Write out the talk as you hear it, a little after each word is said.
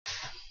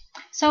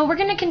So we're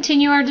going to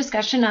continue our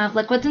discussion of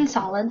liquids and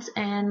solids,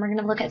 and we're going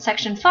to look at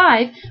section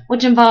 5,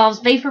 which involves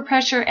vapor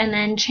pressure and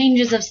then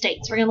changes of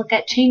states. We're going to look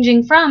at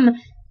changing from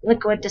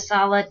liquid to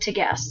solid to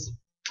gas.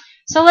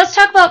 So let's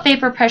talk about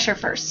vapor pressure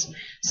first.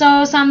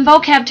 So some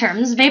vocab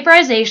terms.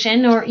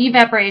 Vaporization or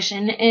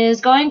evaporation is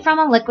going from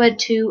a liquid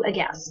to a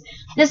gas.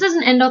 This is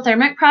an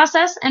endothermic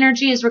process.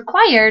 Energy is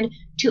required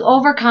to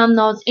overcome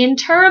those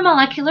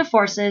intermolecular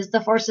forces, the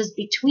forces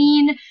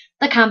between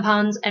the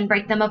compounds, and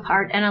break them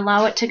apart and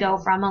allow it to go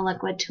from a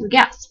liquid to a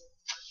gas.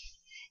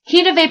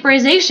 Heat of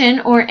vaporization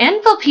or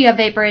enthalpy of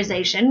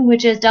vaporization,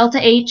 which is delta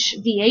H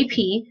VAP,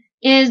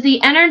 is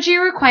the energy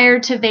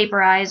required to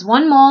vaporize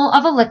 1 mole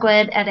of a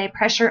liquid at a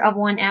pressure of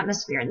 1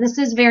 atmosphere. And this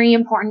is very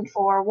important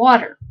for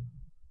water.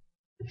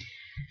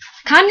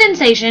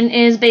 Condensation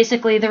is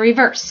basically the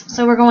reverse.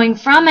 So we're going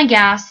from a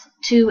gas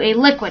to a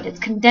liquid. It's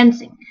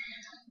condensing.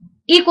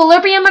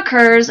 Equilibrium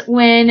occurs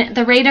when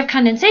the rate of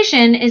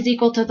condensation is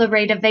equal to the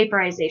rate of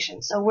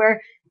vaporization. So we're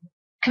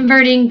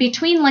converting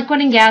between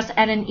liquid and gas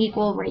at an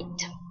equal rate.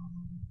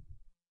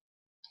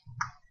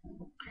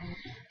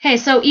 Okay,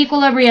 so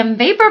equilibrium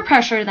vapor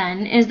pressure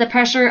then is the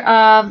pressure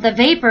of the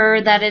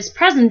vapor that is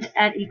present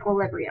at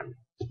equilibrium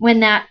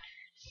when that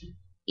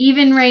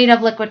even rate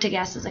of liquid to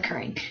gas is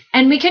occurring.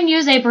 And we can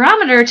use a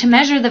barometer to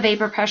measure the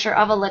vapor pressure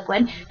of a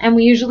liquid, and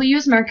we usually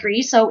use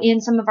mercury. So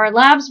in some of our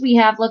labs we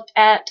have looked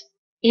at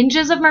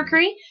inches of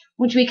mercury,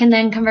 which we can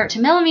then convert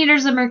to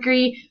millimeters of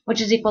mercury, which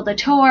is equal to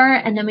torr,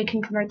 and then we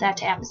can convert that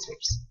to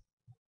atmospheres.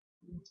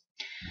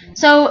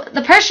 So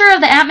the pressure of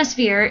the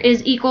atmosphere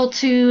is equal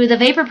to the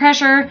vapor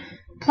pressure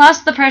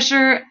plus the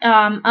pressure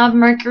of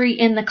mercury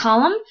in the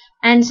column.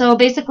 And so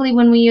basically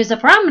when we use a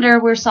barometer,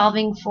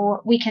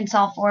 we can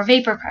solve for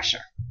vapor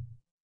pressure.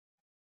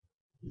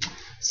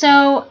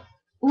 So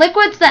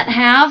liquids that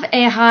have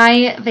a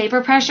high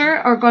vapor pressure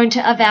are going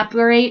to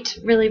evaporate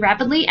really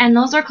rapidly, and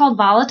those are called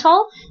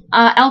volatile.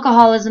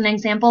 Alcohol is an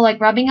example, like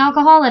rubbing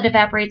alcohol, it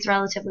evaporates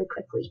relatively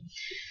quickly.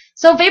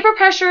 So vapor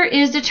pressure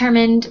is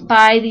determined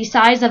by the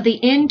size of the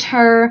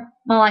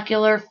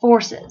intermolecular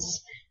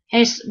forces.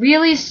 Okay,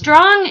 really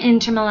strong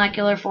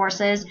intermolecular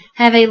forces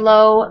have a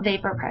low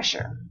vapor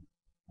pressure.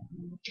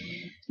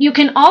 You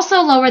can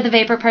also lower the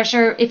vapor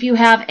pressure if you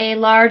have a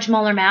large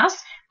molar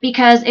mass,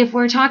 because if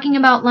we're talking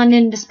about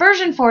London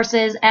dispersion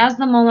forces, as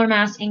the molar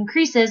mass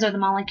increases or the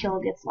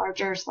molecule gets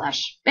larger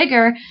 /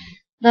 bigger,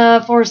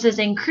 the forces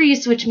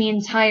increase, which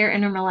means higher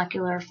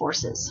intermolecular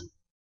forces.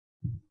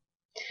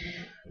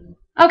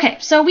 Okay,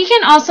 so we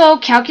can also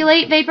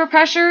calculate vapor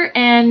pressure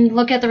and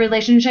look at the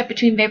relationship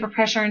between vapor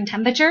pressure and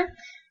temperature.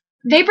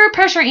 Vapor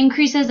pressure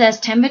increases as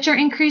temperature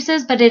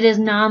increases, but it is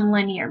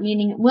nonlinear,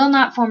 meaning it will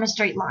not form a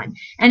straight line.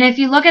 And if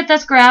you look at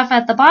this graph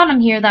at the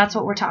bottom here, that's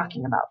what we're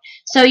talking about.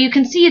 So you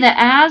can see that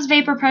as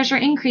vapor pressure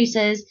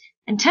increases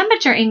and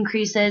temperature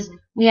increases,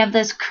 we have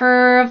this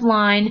curved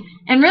line.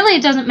 And really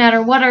it doesn't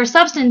matter what our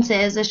substance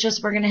is, it's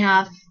just we're going to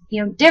have,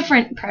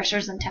 different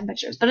pressures and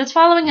temperatures. But it's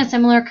following a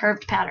similar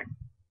curved pattern.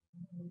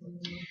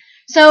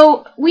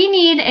 So we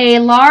need a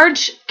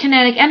large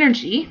kinetic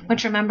energy,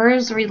 which remember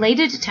is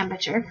related to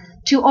temperature,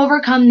 to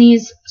overcome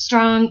these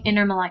strong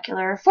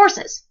intermolecular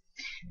forces.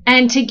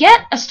 And to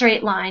get a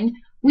straight line,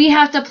 we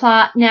have to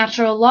plot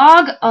natural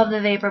log of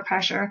the vapor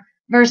pressure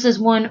versus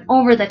 1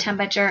 over the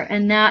temperature,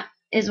 and that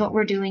is what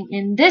we're doing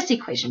in this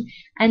equation.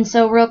 And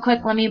so real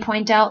quick, let me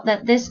point out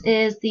that this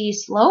is the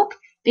slope,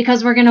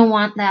 because we're going to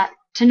want that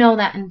to know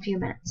that in a few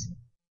minutes.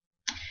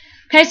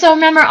 Okay, so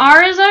remember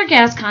R is our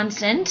gas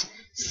constant.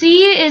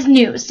 C is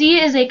nu. C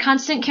is a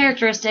constant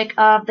characteristic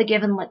of the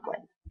given liquid.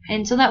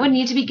 And so that would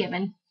need to be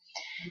given.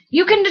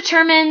 You can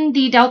determine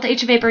the delta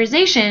H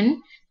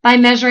vaporization by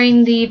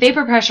measuring the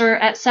vapor pressure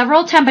at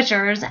several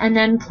temperatures and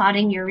then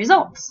plotting your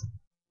results.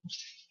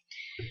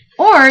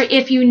 Or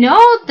if you know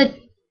the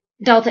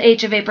delta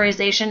H of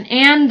vaporization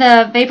and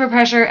the vapor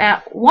pressure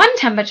at 1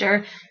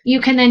 temperature,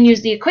 you can then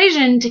use the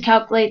equation to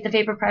calculate the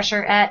vapor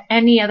pressure at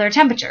any other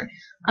temperature.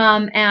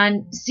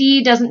 And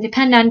C doesn't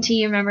depend on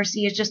T. Remember,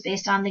 C is just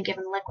based on the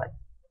given liquid.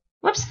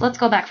 Whoops, let's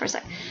go back for a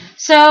sec.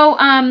 So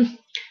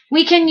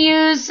we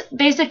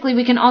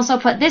can also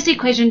put this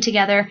equation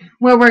together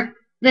where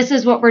this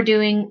is what we're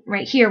doing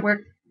right here.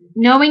 We're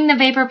knowing the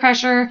vapor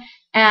pressure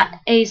at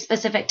a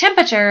specific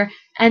temperature,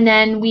 and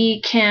then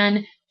we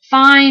can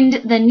find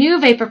the new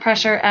vapor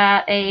pressure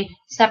at a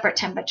separate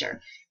temperature.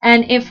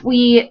 And if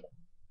we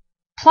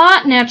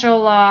plot natural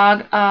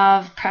log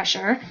of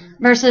pressure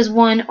versus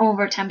 1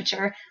 over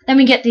temperature, then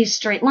we get these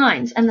straight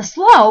lines. And the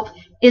slope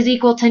is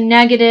equal to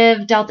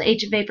negative delta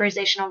H of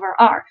vaporization over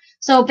R.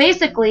 So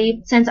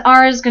basically, since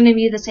R is going to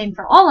be the same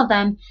for all of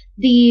them,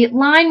 the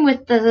line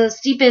with the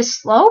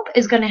steepest slope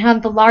is going to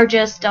have the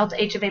largest delta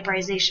H of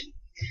vaporization.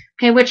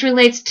 Okay, which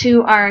relates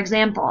to our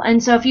example.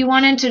 And so if you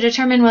wanted to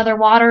determine whether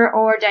water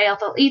or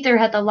diethyl ether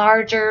had the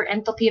larger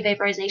enthalpy of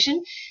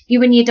vaporization, you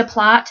would need to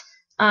plot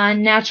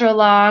natural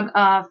log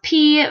of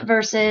P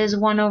versus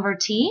 1 over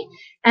T,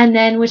 and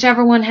then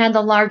whichever one had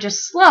the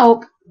largest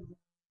slope,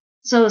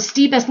 so the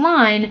steepest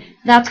line,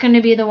 that's going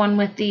to be the one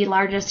with the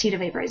largest heat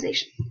of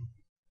vaporization.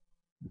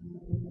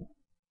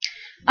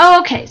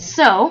 Okay,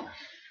 so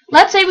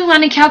let's say we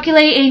want to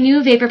calculate a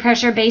new vapor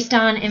pressure based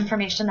on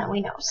information that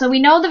we know. So we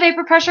know the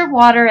vapor pressure of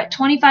water at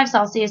 25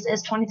 Celsius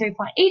is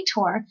 23.8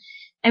 torr,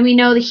 and we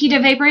know the heat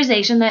of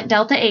vaporization, that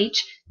delta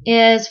H,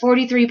 is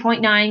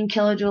 43.9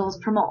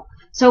 kilojoules per mole.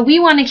 So we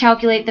want to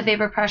calculate the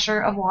vapor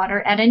pressure of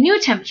water at a new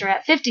temperature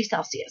at 50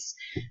 Celsius.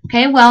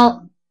 Okay,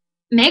 well,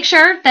 make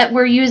sure that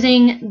we're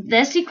using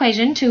this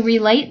equation to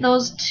relate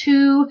those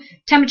two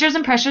temperatures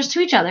and pressures to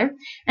each other.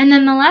 And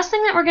then the last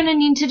thing that we're going to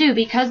need to do,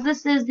 because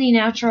this is the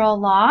natural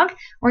log,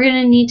 we're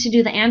going to need to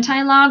do the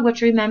anti-log,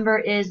 which remember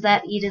is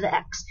that e to the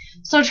x.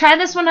 So try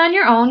this one on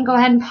your own. Go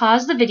ahead and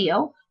pause the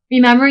video,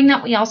 remembering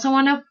that we also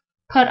want to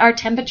put our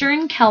temperature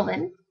in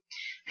Kelvin.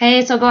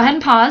 Okay, so go ahead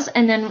and pause,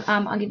 and then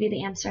I'll give you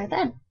the answer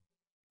then.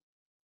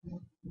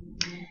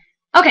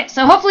 Okay,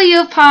 so hopefully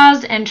you've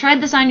paused and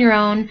tried this on your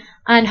own,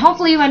 and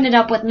hopefully you ended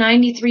up with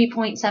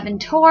 93.7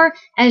 torr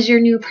as your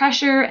new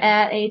pressure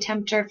at a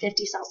temperature of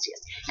 50 Celsius.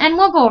 And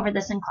we'll go over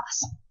this in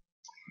class.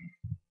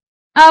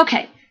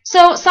 Okay,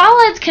 so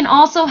solids can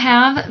also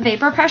have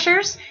vapor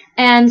pressures,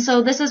 and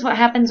so this is what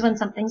happens when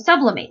something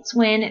sublimates,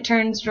 when it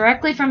turns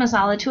directly from a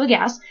solid to a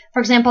gas. For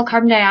example,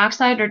 carbon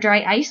dioxide or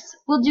dry ice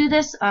will do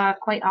this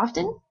quite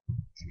often.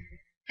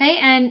 Okay,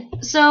 and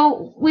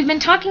so we've been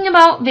talking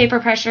about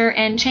vapor pressure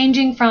and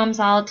changing from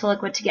solid to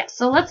liquid to gas.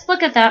 So let's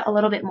look at that a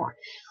little bit more.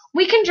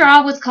 We can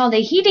draw what's called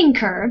a heating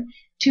curve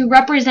to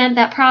represent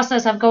that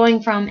process of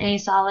going from a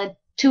solid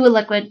to a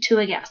liquid to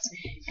a gas.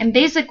 And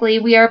basically,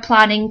 we are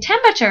plotting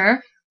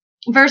temperature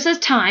versus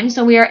time.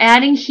 So we are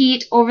adding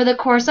heat over the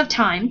course of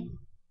time.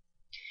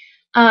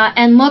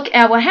 And look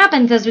at what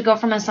happens as we go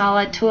from a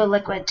solid to a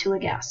liquid to a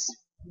gas.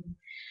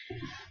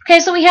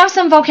 Okay, so we have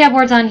some vocab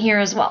words on here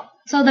as well.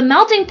 So the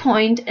melting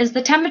point is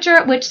the temperature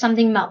at which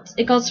something melts.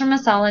 It goes from a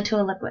solid to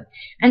a liquid.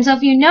 And so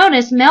if you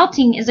notice,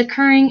 melting is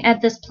occurring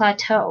at this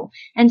plateau.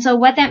 And so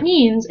what that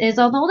means is,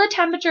 although the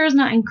temperature is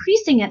not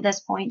increasing at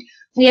this point,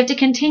 we have to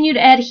continue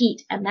to add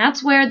heat. And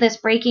that's where this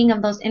breaking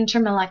of those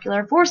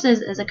intermolecular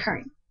forces is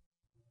occurring.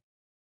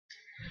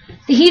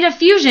 The heat of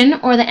fusion,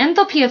 or the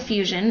enthalpy of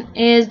fusion,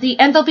 is the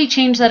enthalpy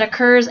change that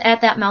occurs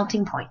at that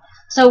melting point.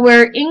 So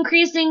we're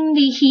increasing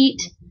the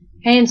heat,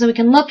 okay, and so we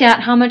can look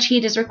at how much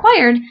heat is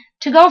required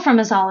to go from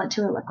a solid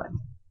to a liquid.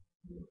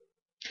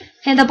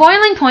 Okay, the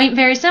boiling point,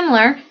 very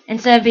similar.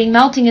 Instead of being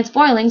melting, it's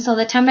boiling, so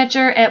the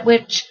temperature at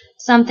which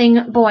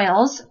something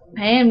boils,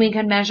 okay, and we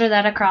can measure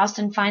that across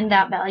and find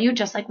that value,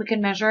 just like we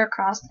can measure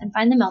across and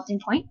find the melting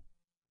point.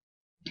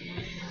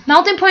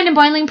 Melting point and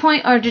boiling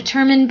point are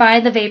determined by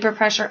the vapor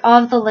pressure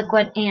of the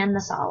liquid and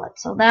the solid,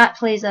 so that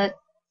plays a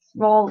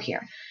role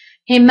here.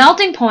 A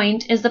melting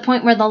point is the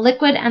point where the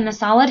liquid and the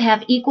solid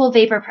have equal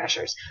vapor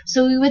pressures.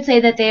 So we would say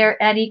that they are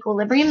at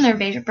equilibrium, their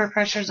vapor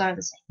pressures are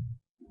the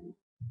same.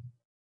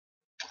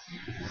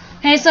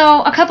 Okay,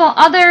 so a couple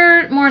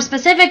other more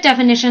specific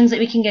definitions that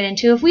we can get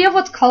into. If we have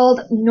what's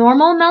called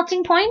normal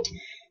melting point,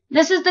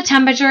 this is the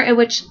temperature at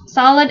which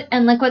solid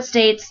and liquid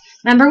states,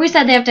 remember we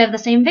said they have to have the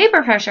same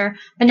vapor pressure,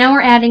 but now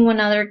we're adding one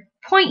other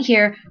point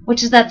here,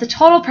 which is that the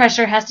total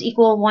pressure has to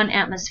equal 1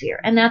 atmosphere,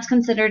 and that's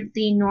considered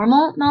the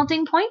normal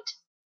melting point.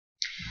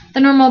 The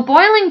normal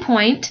boiling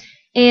point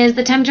is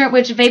the temperature at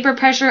which vapor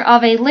pressure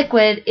of a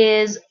liquid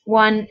is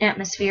 1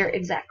 atmosphere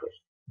exactly.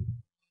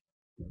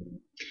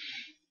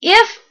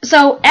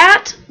 So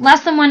at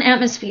less than 1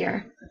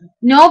 atmosphere,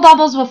 no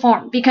bubbles will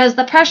form because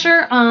the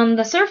pressure on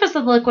the surface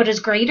of the liquid is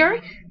greater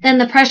than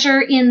the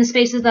pressure in the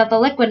spaces of the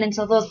liquid, and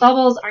so those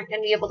bubbles aren't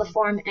going to be able to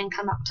form and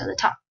come up to the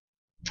top.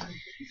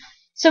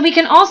 So we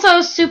can also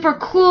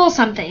supercool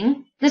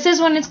something. This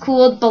is when it's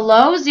cooled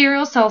below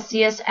 0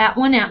 Celsius at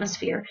 1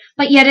 atmosphere,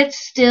 but yet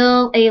it's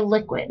still a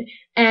liquid.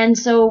 And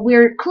so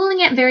we're cooling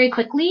it very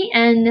quickly,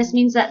 and this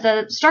means that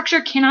the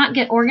structure cannot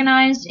get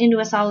organized into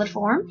a solid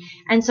form,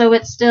 and so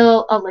it's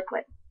still a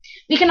liquid.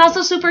 We can also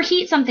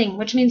superheat something,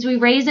 which means we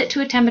raise it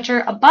to a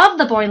temperature above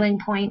the boiling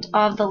point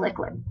of the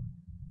liquid.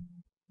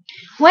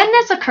 When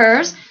this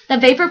occurs, the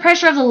vapor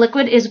pressure of the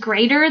liquid is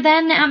greater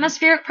than the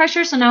atmospheric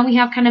pressure, so now we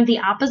have kind of the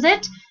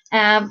opposite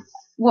of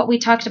what we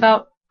talked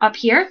about up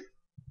here.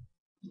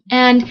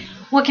 And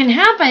what can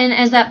happen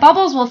is that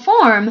bubbles will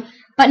form,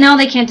 but now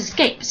they can't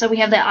escape. So we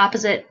have the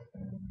opposite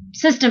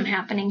system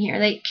happening here.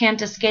 They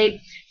can't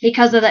escape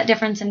because of that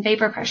difference in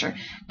vapor pressure.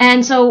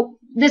 And so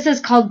this is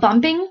called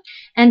bumping.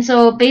 And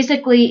so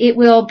basically it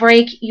will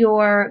break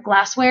your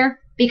glassware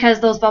because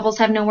those bubbles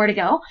have nowhere to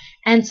go.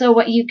 And so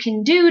what you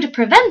can do to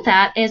prevent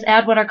that is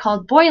add what are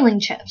called boiling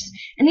chips.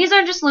 And these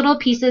are just little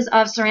pieces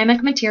of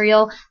ceramic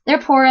material.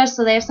 They're porous,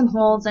 so they have some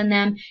holes in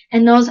them.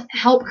 And those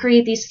help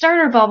create these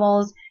starter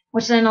bubbles,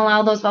 which then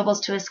allow those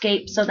bubbles to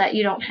escape so that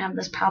you don't have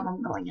this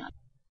problem going on.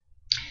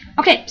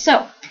 Okay,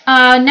 so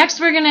next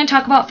we're going to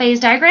talk about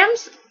phase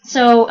diagrams.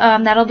 So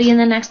that'll be in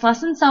the next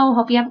lesson, so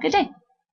hope you have a good day.